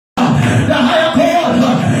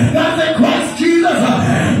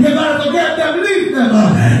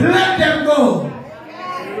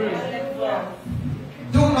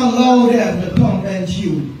allow them to torment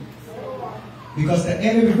you. Because the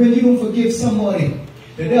enemy, when you don't forgive somebody,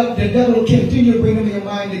 the devil will continue to bring them in your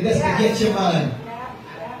mind just to get your mind.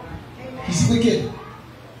 He's wicked.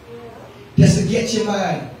 Just to get your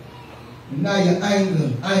mind. Now you're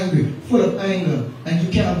angry, full of anger, and you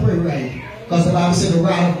cannot pray right. Because the Bible said the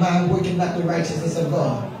right of man working not the righteousness of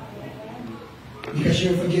God. Because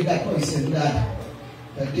you forgive that person that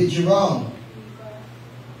did you wrong.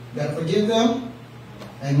 You gotta forgive them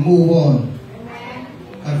and move on.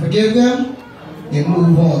 Gotta forgive them and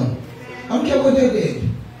move on. I don't care what they did.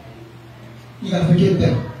 You gotta forgive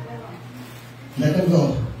them. Let them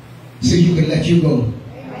go. So you can let you go.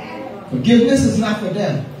 Forgiveness is not for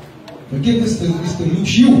them. Forgiveness is to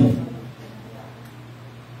loose you.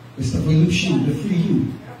 It's to loose you, to free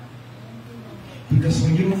you. Because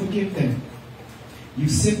when you don't forgive them, you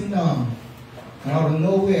sitting down, and out of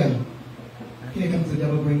nowhere, here comes the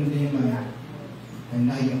devil bringing them in your mind. And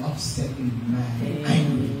now you're upset and mad and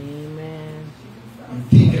angry. Amen. And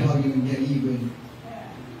thinking how you can get even.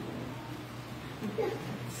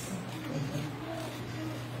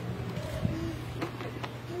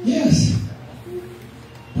 Yes.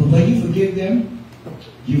 But when you forgive them,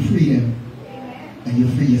 you free them. And you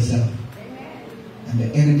free yourself. And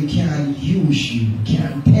the enemy can't use you,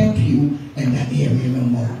 can't tempt you in that area no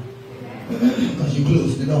more. Because you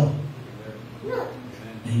close the door.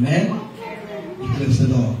 Amen? You close the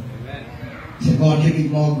door. Say, God, give me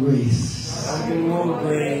more grace. God, give me more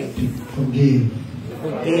grace to forgive.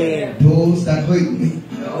 Those that hurt me.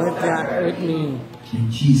 Those that hurt me.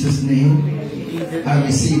 In Jesus' name, I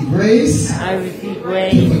receive grace. I receive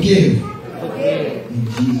grace to forgive. In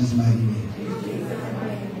Jesus' mighty name.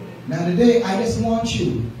 Now today, I just want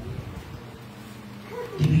you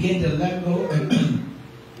to begin to let go and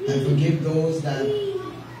forgive those that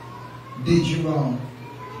did you wrong.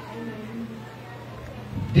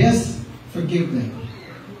 Just forgive them.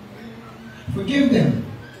 Forgive them.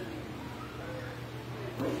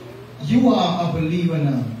 You are a believer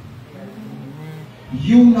now.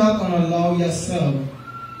 You're not going to allow yourself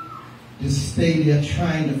to stay there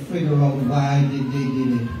trying to figure out why they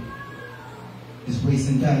did it. It's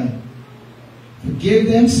wasting time. Forgive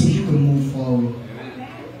them so you can move forward.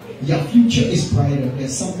 Your future is brighter.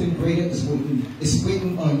 There's something greater is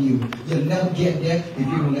waiting on you. You'll never get there if you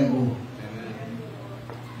don't let go.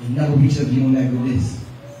 You'll never reach up if you don't let go of this.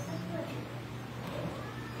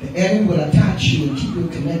 The enemy will attach you and keep you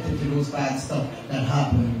connected to those bad stuff that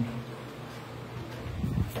happened.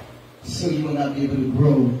 So you will not be able to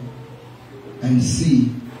grow and see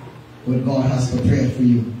what God has prepared for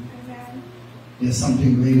you. There's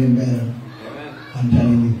something greater and better. I'm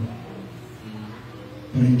telling you.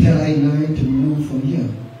 But until I learn to move from here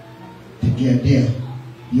to get there,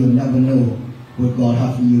 you'll never know what God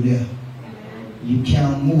has for you there. You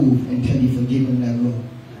can't move until you forgive and let go.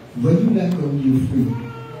 When you let go, you're free.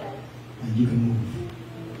 And you can move.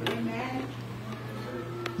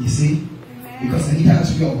 You see? Because anytime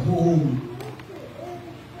you're home,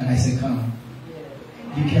 and I say, come,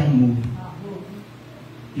 you can't move.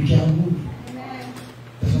 You can't move.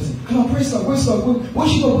 That's what I said. Come on, praise God. Where's God? Where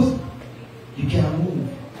should go? You can't move.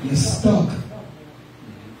 You're stuck.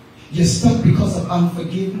 You're stuck because of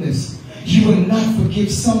unforgiveness. You will not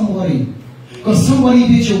forgive somebody. Because somebody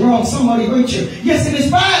did you wrong. Somebody hurt you. Yes, it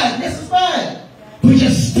is bad. Yes, it's bad. But you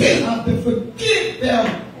still have to forgive them.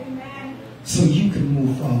 Amen. So you can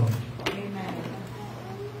move forward. Amen.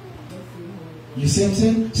 You see what I'm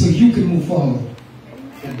saying? So you can move forward.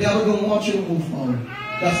 The devil don't want you to move forward.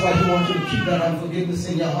 That's why he wants you to keep that unforgiveness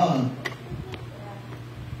in your heart.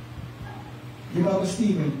 You remember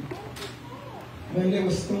Stephen? When they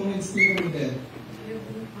were stoning Stephen to death.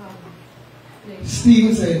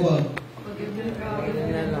 Stephen said what?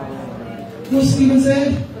 What Stephen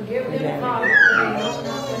said?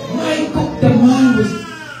 My God, the man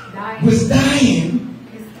was dying.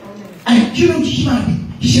 And you know,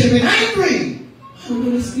 he should have been angry.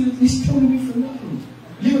 He's stoning me for nothing.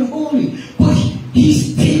 Living holy. But he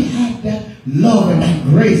still had that love and that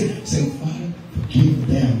grace. Saying, Father, forgive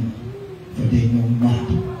them, for they know not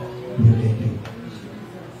what they do.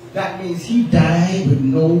 That means he died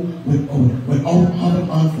without having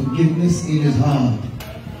unforgiveness in his heart.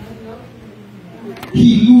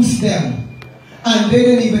 He loosed them. And they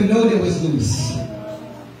didn't even know they was loose.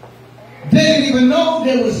 They didn't even know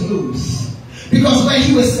they was loose. Because when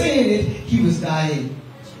he was saying it, he was dying.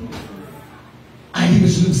 And he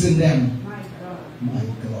was loosing them. My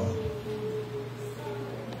God.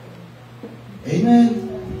 Amen.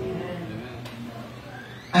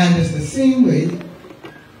 And it's the same way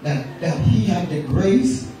that he had the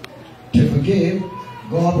grace to forgive.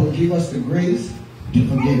 God will give us the grace to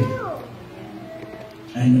forgive.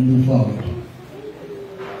 and you move forward.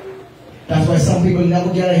 That's why some people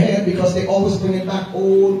never get ahead, because they always bring it back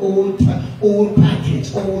old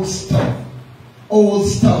package, old stuff. Old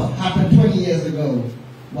stuff happened 20 years ago.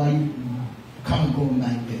 Why you come going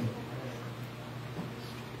back there?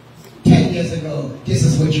 10 years ago, this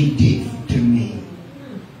is what you did to me.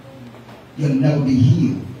 You'll never be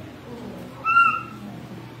healed.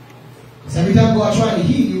 Because every time God tries to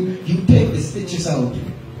heal you, you take the stitches out.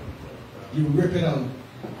 You rip it out.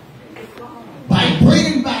 By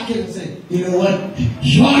bringing back in and saying, you know what?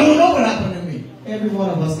 Y'all don't know what happened to me. Every one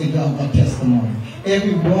of us in here have a testimony.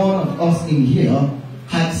 Every one of us in here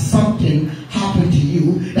had something happen to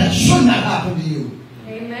you that should not happen to you.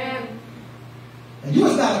 Amen. And you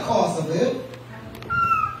was not the cause of it.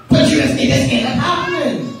 But it just ended up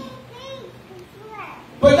happening.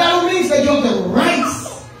 But that means that you have the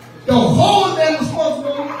rights to hold them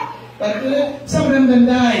responsible. But some of them then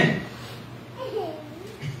died.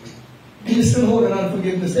 And you're still holding on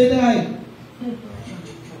forgiveness. They died.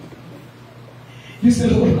 You're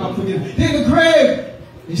still holding on forgiveness. They're in the grave.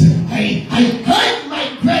 You say, I hurt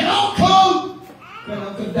my great uncle. Great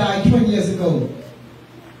uncle died 20 years ago.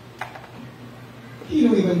 He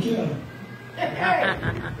don't even care.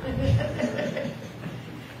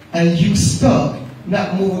 And you stuck,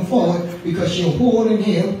 not moving forward, because you're holding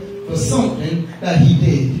him for something that he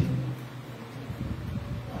did.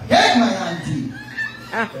 I hate my auntie.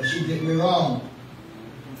 But she did me wrong.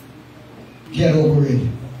 Get over it.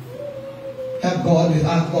 Have God,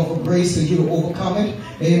 ask God for grace for you to overcome it.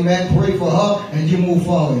 Amen. Pray for her and you move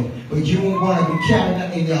forward. But you won't want to be carrying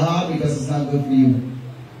that in your heart, because it's not good for you.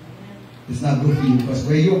 It's not good for you, because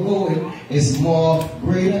where you're going is more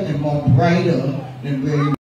greater and more brighter than where you